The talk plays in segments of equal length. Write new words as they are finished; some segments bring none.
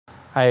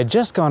I had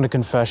just gone to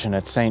confession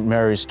at St.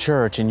 Mary's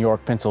Church in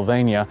York,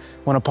 Pennsylvania,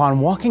 when upon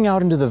walking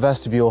out into the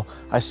vestibule,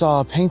 I saw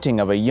a painting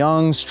of a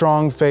young,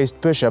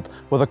 strong-faced bishop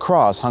with a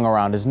cross hung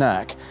around his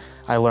neck.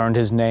 I learned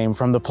his name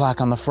from the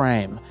plaque on the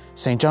frame.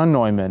 St. John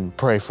Neumann,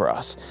 pray for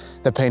us.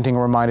 The painting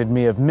reminded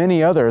me of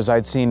many others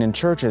I'd seen in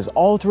churches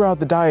all throughout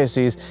the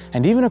diocese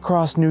and even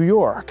across New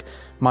York.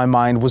 My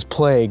mind was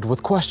plagued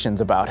with questions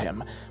about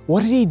him.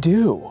 What did he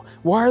do?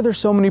 Why are there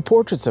so many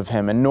portraits of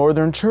him in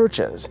northern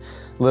churches?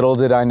 Little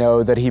did I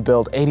know that he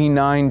built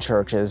 89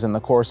 churches in the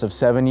course of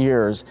 7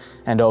 years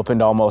and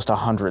opened almost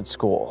 100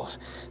 schools.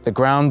 The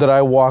ground that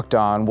I walked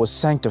on was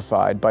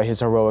sanctified by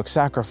his heroic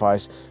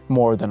sacrifice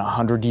more than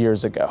 100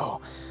 years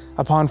ago.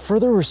 Upon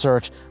further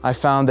research, I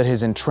found that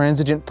his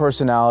intransigent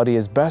personality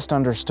is best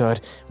understood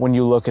when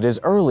you look at his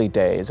early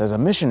days as a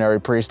missionary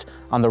priest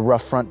on the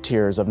rough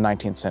frontiers of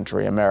 19th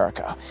century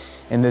America.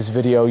 In this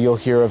video, you'll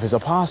hear of his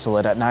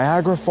apostolate at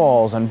Niagara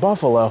Falls and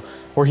Buffalo,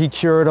 where he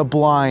cured a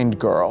blind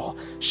girl,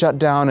 shut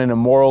down an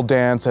immoral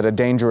dance at a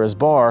dangerous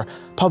bar,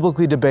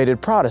 publicly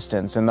debated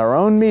Protestants in their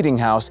own meeting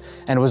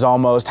house, and was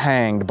almost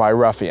hanged by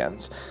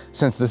ruffians.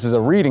 Since this is a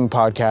reading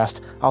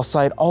podcast, I'll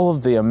cite all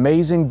of the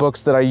amazing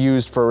books that I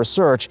used for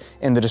research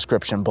in the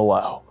description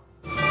below.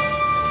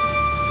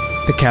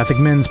 The Catholic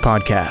Men's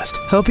Podcast,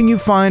 helping you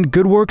find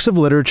good works of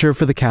literature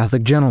for the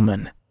Catholic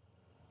gentleman.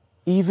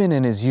 Even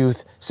in his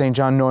youth, St.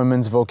 John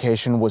Neumann's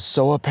vocation was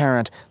so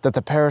apparent that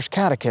the parish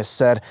catechist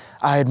said,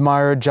 "I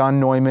admired John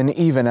Neumann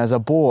even as a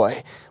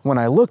boy. When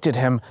I looked at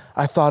him,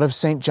 I thought of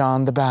St.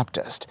 John the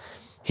Baptist."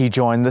 He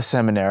joined the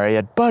seminary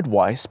at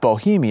Budweis,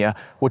 Bohemia,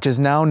 which is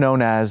now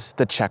known as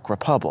the Czech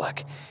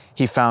Republic.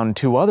 He found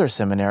 2 other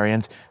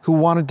seminarians who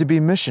wanted to be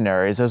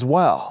missionaries as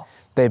well.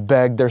 They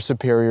begged their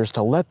superiors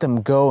to let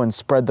them go and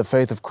spread the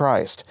faith of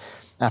Christ.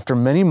 After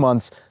many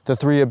months, the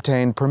 3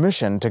 obtained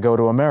permission to go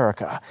to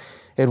America.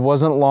 It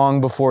wasn't long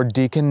before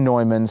Deacon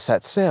Neumann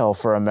set sail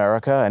for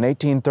America in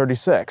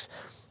 1836.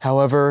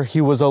 However,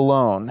 he was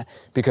alone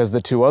because the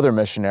 2 other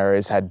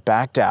missionaries had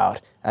backed out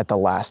at the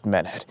last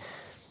minute.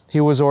 He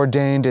was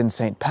ordained in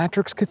St.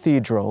 Patrick's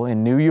Cathedral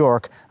in New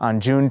York on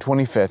June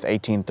 25,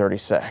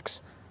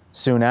 1836.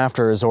 Soon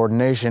after his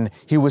ordination,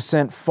 he was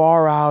sent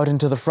far out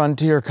into the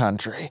frontier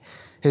country.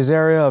 His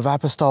area of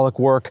apostolic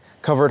work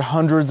covered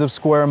hundreds of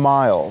square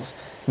miles: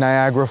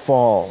 Niagara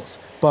Falls,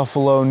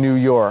 Buffalo, New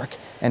York,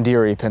 and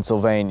Erie,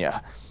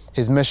 Pennsylvania.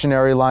 His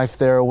missionary life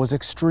there was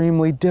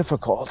extremely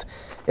difficult.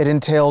 It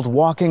entailed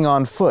walking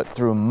on foot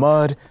through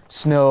mud,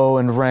 snow,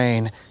 and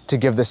rain to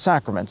give the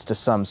sacraments to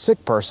some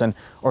sick person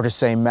or to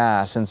say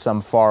Mass in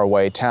some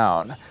faraway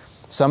town.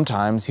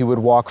 Sometimes he would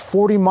walk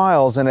 40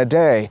 miles in a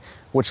day,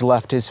 which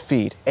left his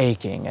feet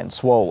aching and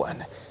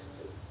swollen.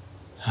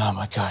 Oh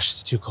my gosh,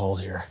 it's too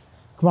cold here.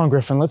 Come on,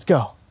 Griffin, let's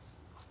go.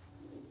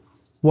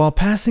 While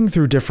passing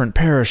through different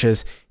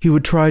parishes, he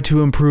would try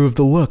to improve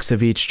the looks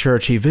of each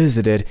church he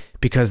visited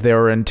because they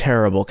were in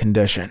terrible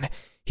condition.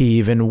 He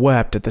even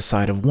wept at the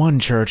sight of one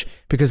church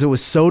because it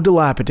was so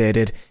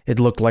dilapidated it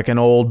looked like an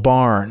old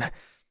barn.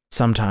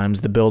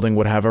 Sometimes the building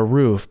would have a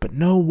roof but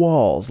no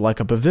walls like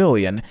a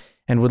pavilion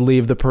and would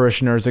leave the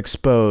parishioners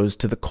exposed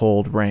to the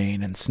cold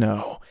rain and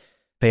snow.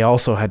 They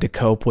also had to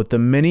cope with the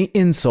many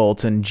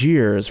insults and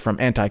jeers from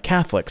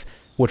anti-Catholics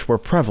which were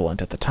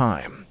prevalent at the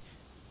time.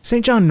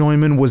 St. John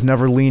Neumann was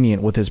never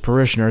lenient with his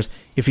parishioners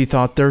if he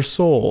thought their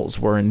souls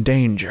were in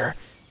danger.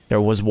 There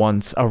was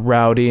once a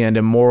rowdy and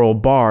immoral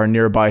bar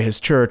nearby his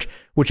church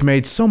which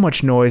made so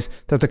much noise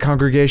that the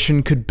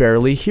congregation could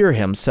barely hear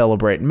him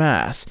celebrate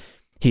Mass.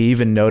 He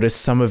even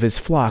noticed some of his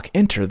flock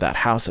enter that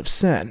house of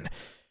sin.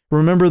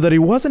 Remember that he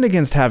wasn't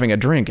against having a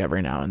drink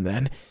every now and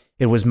then.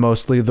 It was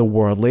mostly the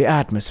worldly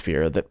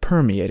atmosphere that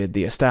permeated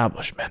the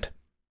establishment.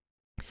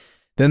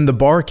 Then the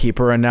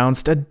barkeeper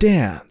announced a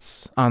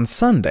dance, on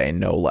Sunday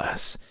no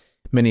less.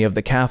 Many of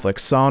the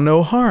Catholics saw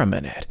no harm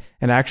in it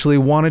and actually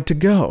wanted to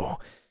go.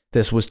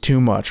 This was too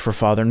much for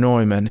Father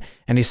Neumann,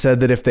 and he said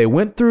that if they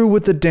went through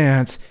with the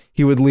dance,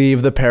 he would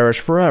leave the parish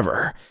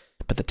forever.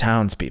 But the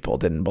townspeople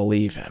didn't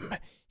believe him.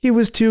 He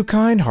was too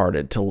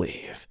kind-hearted to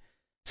leave.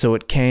 So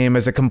it came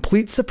as a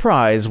complete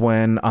surprise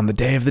when, on the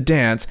day of the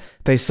dance,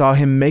 they saw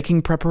him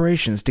making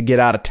preparations to get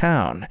out of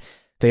town.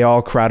 They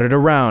all crowded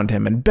around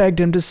him and begged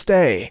him to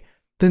stay.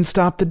 "Then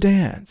stop the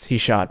dance," he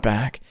shot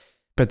back.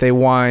 But they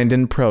whined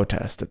in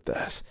protest at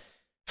this.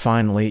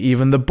 Finally,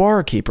 even the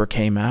barkeeper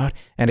came out,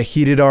 and a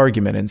heated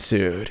argument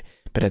ensued.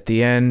 But at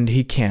the end,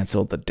 he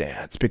canceled the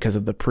dance because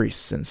of the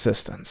priest's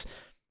insistence.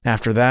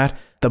 After that,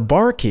 the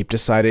barkeep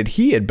decided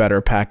he had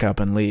better pack up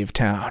and leave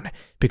town,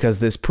 because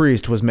this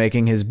priest was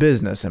making his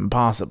business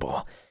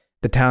impossible.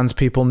 The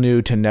townspeople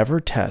knew to never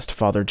test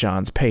Father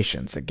John's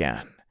patience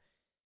again.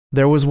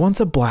 There was once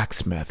a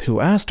blacksmith who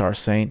asked our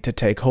saint to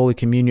take Holy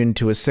Communion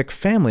to a sick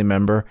family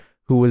member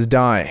who was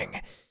dying.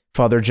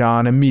 Father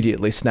John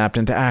immediately snapped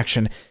into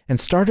action and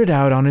started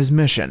out on his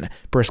mission,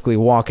 briskly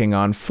walking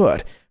on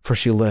foot, for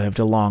she lived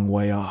a long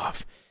way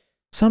off.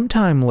 Some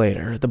time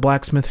later, the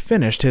blacksmith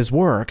finished his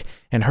work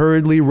and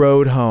hurriedly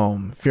rode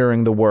home,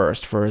 fearing the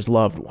worst for his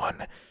loved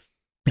one.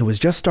 It was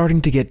just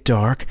starting to get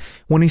dark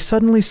when he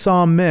suddenly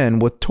saw men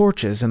with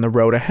torches in the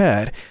road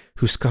ahead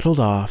who scuttled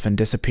off and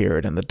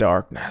disappeared in the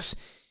darkness.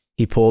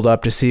 He pulled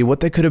up to see what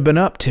they could have been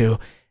up to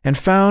and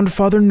found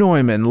Father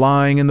Neumann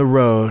lying in the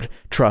road,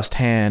 trussed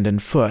hand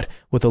and foot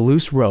with a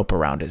loose rope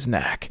around his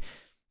neck.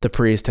 The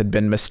priest had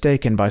been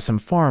mistaken by some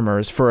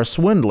farmers for a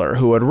swindler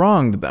who had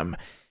wronged them,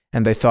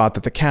 and they thought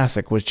that the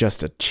cassock was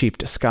just a cheap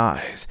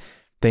disguise.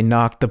 They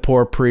knocked the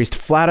poor priest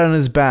flat on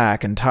his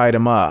back and tied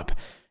him up.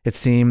 It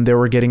seemed they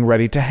were getting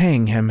ready to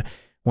hang him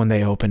when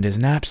they opened his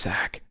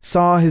knapsack,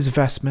 saw his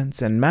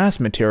vestments and mass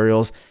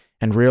materials,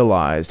 and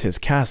realized his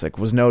cassock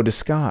was no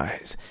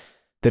disguise.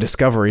 The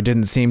discovery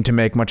didn't seem to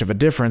make much of a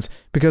difference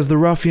because the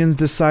ruffians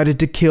decided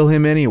to kill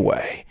him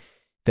anyway.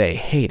 They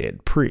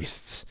hated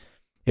priests.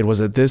 It was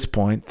at this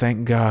point,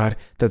 thank God,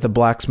 that the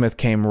blacksmith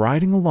came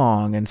riding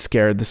along and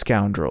scared the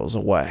scoundrels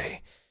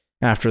away.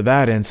 After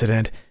that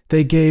incident,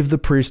 they gave the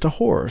priest a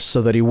horse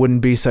so that he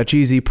wouldn't be such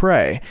easy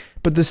prey,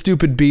 but the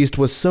stupid beast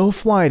was so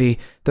flighty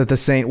that the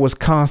saint was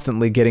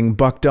constantly getting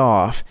bucked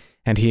off,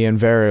 and he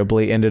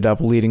invariably ended up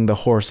leading the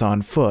horse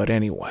on foot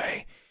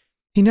anyway.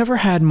 He never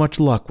had much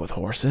luck with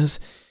horses.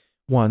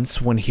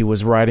 Once, when he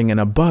was riding in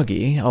a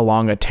buggy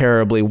along a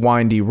terribly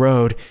windy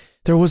road,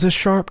 there was a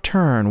sharp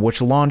turn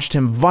which launched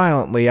him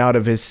violently out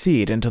of his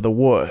seat into the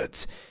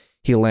woods.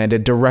 He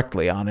landed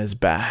directly on his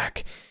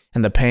back,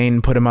 and the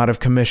pain put him out of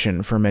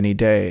commission for many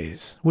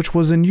days, which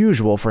was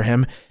unusual for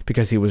him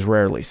because he was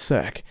rarely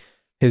sick.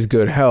 His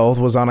good health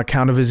was on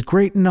account of his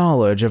great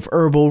knowledge of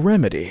herbal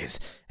remedies,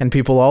 and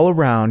people all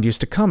around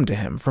used to come to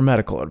him for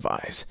medical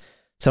advice.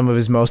 Some of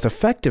his most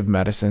effective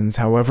medicines,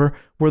 however,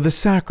 were the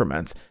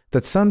sacraments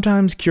that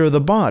sometimes cure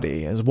the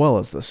body as well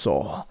as the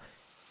soul.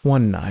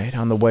 One night,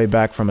 on the way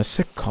back from a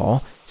sick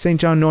call, St.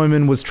 John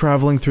Neumann was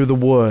traveling through the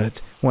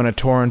woods when a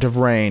torrent of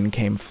rain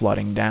came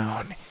flooding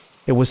down.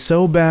 It was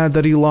so bad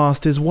that he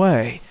lost his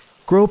way.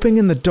 Groping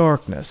in the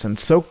darkness and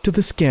soaked to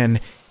the skin,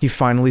 he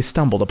finally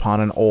stumbled upon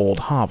an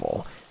old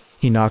hovel.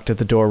 He knocked at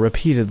the door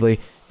repeatedly,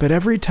 but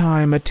every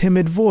time a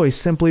timid voice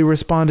simply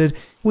responded,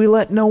 "We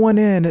let no one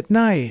in at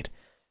night."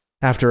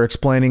 After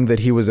explaining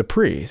that he was a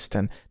priest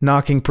and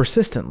knocking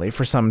persistently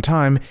for some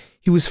time,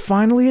 he was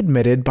finally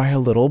admitted by a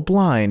little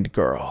blind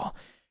girl.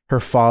 Her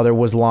father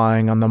was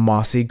lying on the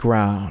mossy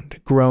ground,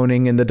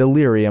 groaning in the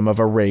delirium of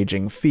a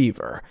raging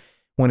fever.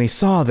 When he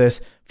saw this,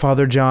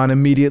 Father John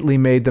immediately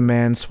made the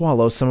man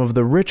swallow some of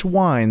the rich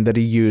wine that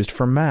he used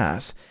for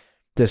Mass.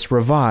 This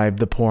revived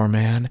the poor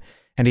man,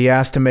 and he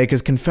asked to make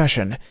his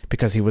confession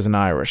because he was an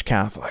Irish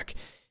Catholic.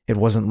 It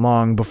wasn't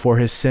long before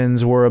his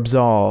sins were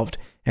absolved,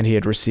 and he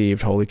had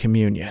received Holy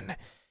Communion.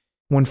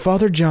 When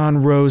Father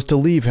John rose to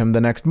leave him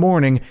the next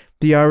morning,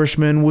 the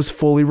Irishman was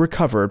fully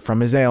recovered from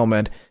his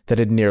ailment that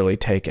had nearly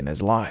taken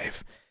his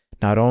life.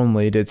 Not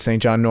only did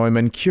St. John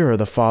Neumann cure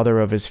the father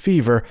of his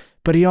fever,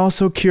 but he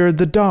also cured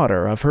the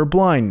daughter of her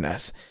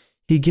blindness.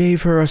 He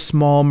gave her a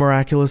small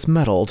miraculous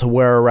medal to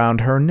wear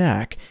around her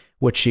neck,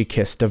 which she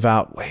kissed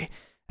devoutly.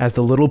 As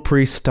the little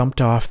priest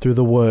stumped off through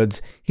the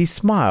woods, he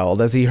smiled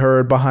as he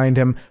heard behind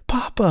him,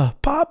 "Papa,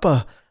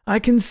 Papa, I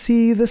can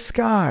see the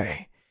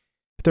sky."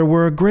 There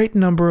were a great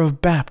number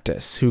of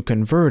Baptists who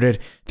converted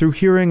through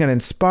hearing an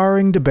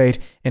inspiring debate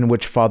in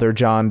which Father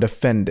John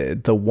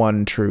defended the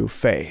one true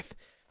faith.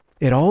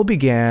 It all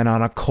began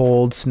on a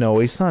cold,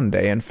 snowy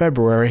Sunday in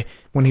February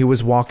when he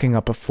was walking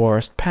up a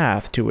forest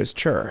path to his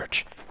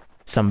church.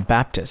 Some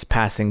Baptists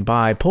passing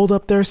by pulled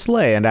up their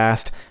sleigh and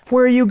asked,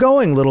 "Where are you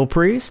going, little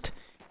priest?"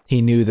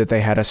 He knew that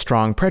they had a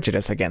strong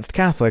prejudice against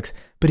Catholics,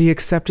 but he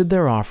accepted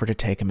their offer to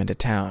take him into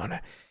town.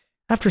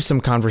 After some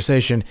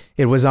conversation,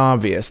 it was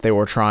obvious they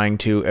were trying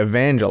to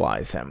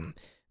evangelize him.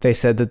 They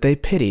said that they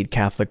pitied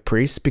Catholic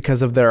priests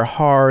because of their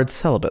hard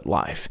celibate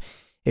life.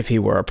 If he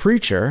were a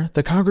preacher,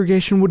 the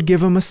congregation would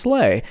give him a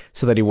sleigh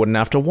so that he wouldn't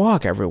have to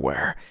walk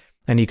everywhere,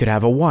 and he could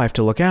have a wife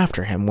to look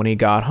after him when he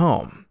got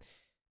home.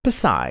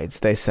 Besides,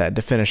 they said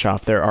to finish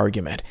off their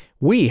argument,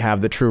 we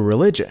have the true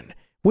religion.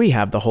 We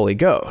have the Holy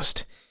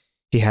Ghost.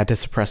 He had to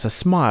suppress a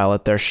smile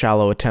at their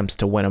shallow attempts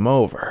to win him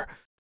over.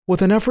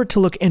 With an effort to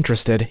look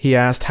interested, he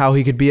asked how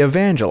he could be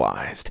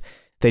evangelized.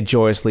 They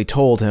joyously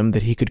told him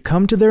that he could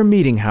come to their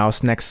meeting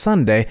house next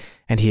Sunday,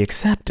 and he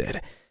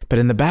accepted. But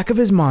in the back of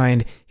his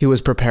mind, he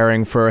was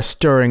preparing for a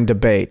stirring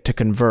debate to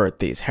convert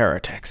these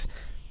heretics.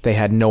 They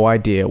had no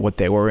idea what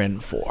they were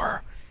in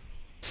for.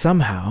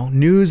 Somehow,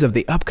 news of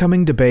the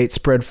upcoming debate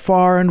spread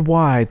far and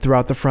wide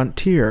throughout the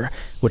frontier,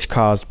 which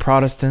caused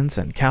Protestants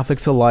and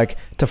Catholics alike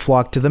to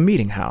flock to the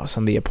meeting house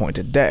on the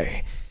appointed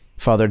day.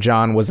 Father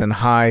John was in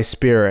high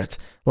spirits,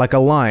 like a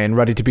lion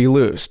ready to be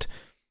loosed.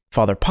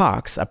 Father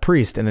Pox, a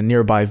priest in a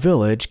nearby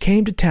village,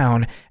 came to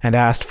town and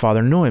asked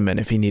Father Neumann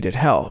if he needed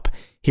help.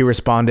 He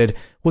responded,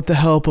 "With the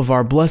help of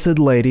our Blessed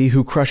Lady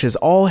who crushes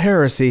all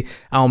heresy,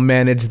 I'll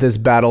manage this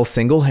battle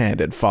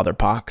single-handed, Father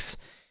Pox."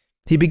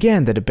 He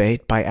began the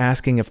debate by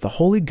asking if the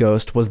Holy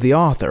Ghost was the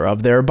author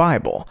of their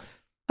Bible.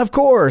 "Of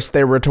course,"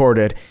 they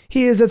retorted,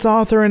 "he is its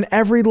author in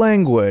every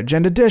language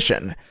and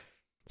edition."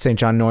 St.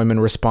 John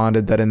Neumann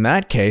responded that in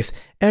that case,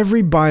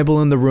 every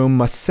Bible in the room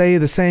must say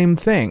the same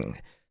thing.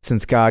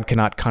 since God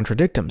cannot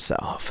contradict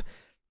himself.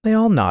 They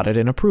all nodded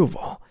in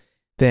approval.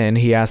 Then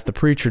he asked the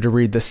preacher to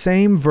read the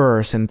same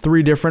verse in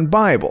 3 different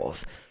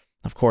Bibles.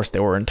 Of course, they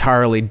were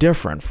entirely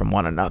different from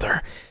one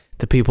another.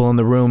 The people in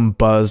the room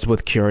buzzed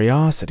with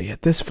curiosity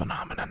at this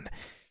phenomenon.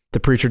 The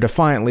preacher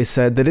defiantly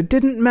said that it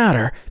didn't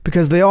matter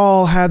because they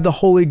all had the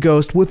Holy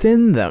Ghost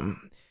within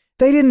them.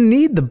 They didn't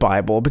need the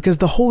Bible because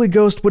the Holy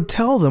Ghost would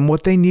tell them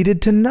what they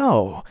needed to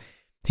know.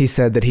 He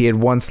said that he had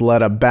once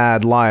led a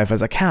bad life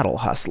as a cattle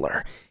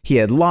hustler. He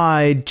had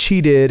lied,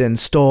 cheated, and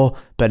stole,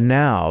 but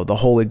now the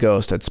Holy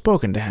Ghost had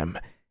spoken to him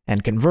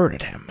and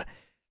converted him.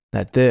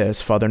 At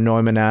this, Father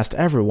Neumann asked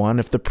everyone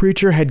if the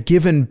preacher had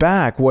given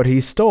back what he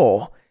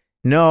stole.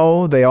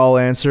 No, they all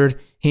answered,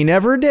 he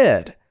never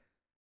did.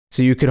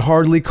 So you could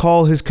hardly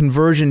call his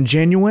conversion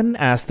genuine?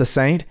 Asked the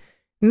saint.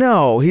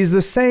 No, he's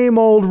the same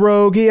old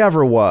rogue he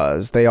ever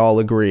was, they all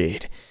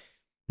agreed.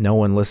 No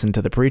one listened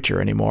to the preacher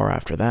anymore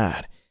after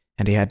that,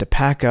 and he had to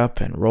pack up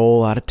and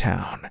roll out of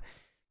town.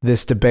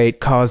 This debate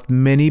caused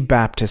many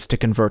Baptists to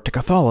convert to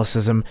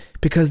Catholicism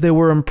because they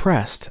were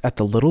impressed at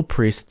the little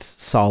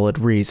priest's solid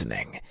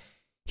reasoning.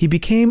 He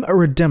became a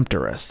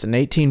Redemptorist in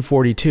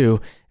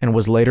 1842 and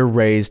was later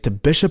raised to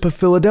Bishop of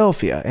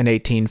Philadelphia in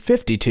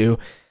 1852,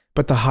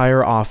 but the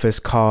higher office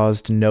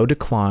caused no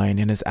decline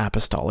in his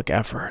apostolic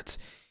efforts.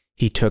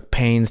 He took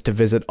pains to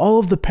visit all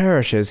of the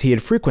parishes he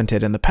had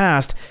frequented in the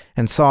past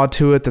and saw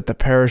to it that the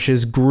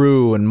parishes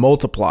grew and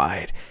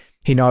multiplied.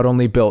 He not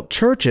only built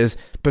churches,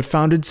 but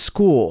founded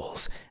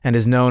schools, and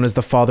is known as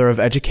the father of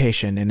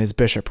education in his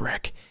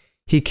bishopric.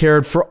 He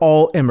cared for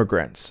all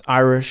immigrants,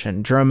 Irish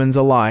and Germans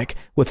alike,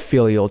 with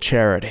filial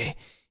charity.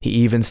 He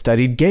even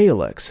studied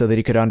Gaelic so that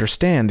he could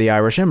understand the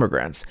Irish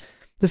immigrants.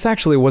 This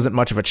actually wasn't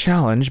much of a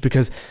challenge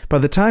because by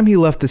the time he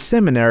left the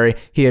seminary,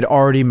 he had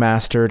already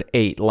mastered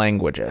 8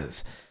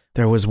 languages.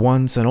 There was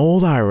once an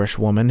old Irish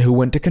woman who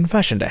went to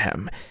confession to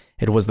him.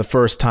 It was the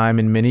first time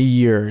in many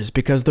years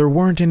because there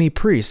weren't any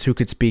priests who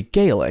could speak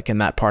Gaelic in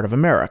that part of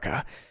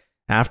America.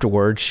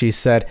 Afterwards, she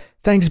said,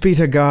 "Thanks be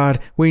to God,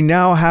 we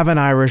now have an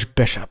Irish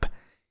bishop."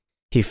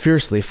 He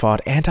fiercely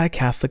fought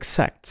anti-Catholic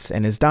sects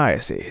in his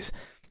diocese.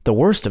 The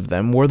worst of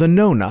them were the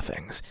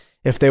know-nothings.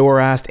 If they were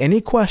asked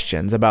any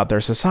questions about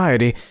their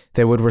society,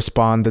 they would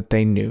respond that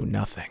they knew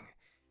nothing.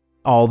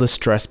 All the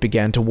stress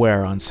began to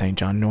wear on St.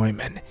 John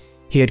Neumann.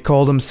 He had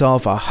called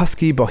himself a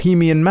husky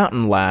bohemian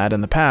mountain lad in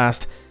the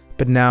past,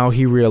 but now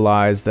he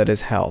realized that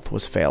his health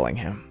was failing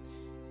him.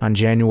 On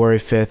January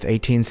 5,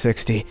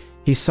 1860,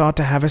 he sought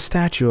to have a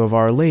statue of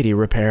Our Lady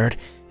repaired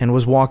and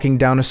was walking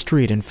down a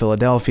street in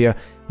Philadelphia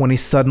when he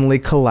suddenly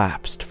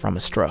collapsed from a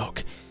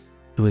stroke.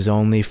 He was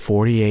only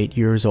 48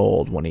 years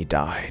old when he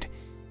died.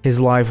 His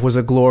life was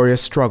a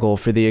glorious struggle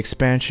for the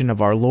expansion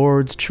of our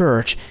Lord's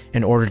Church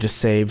in order to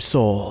save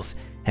souls,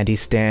 and he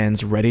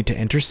stands ready to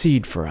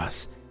intercede for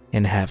us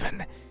in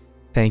heaven.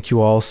 Thank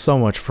you all so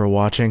much for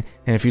watching,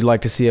 and if you'd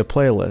like to see a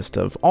playlist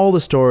of all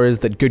the stories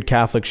that good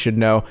Catholics should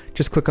know,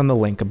 just click on the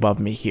link above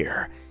me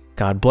here.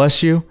 God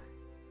bless you,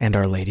 and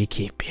Our Lady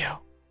keep you.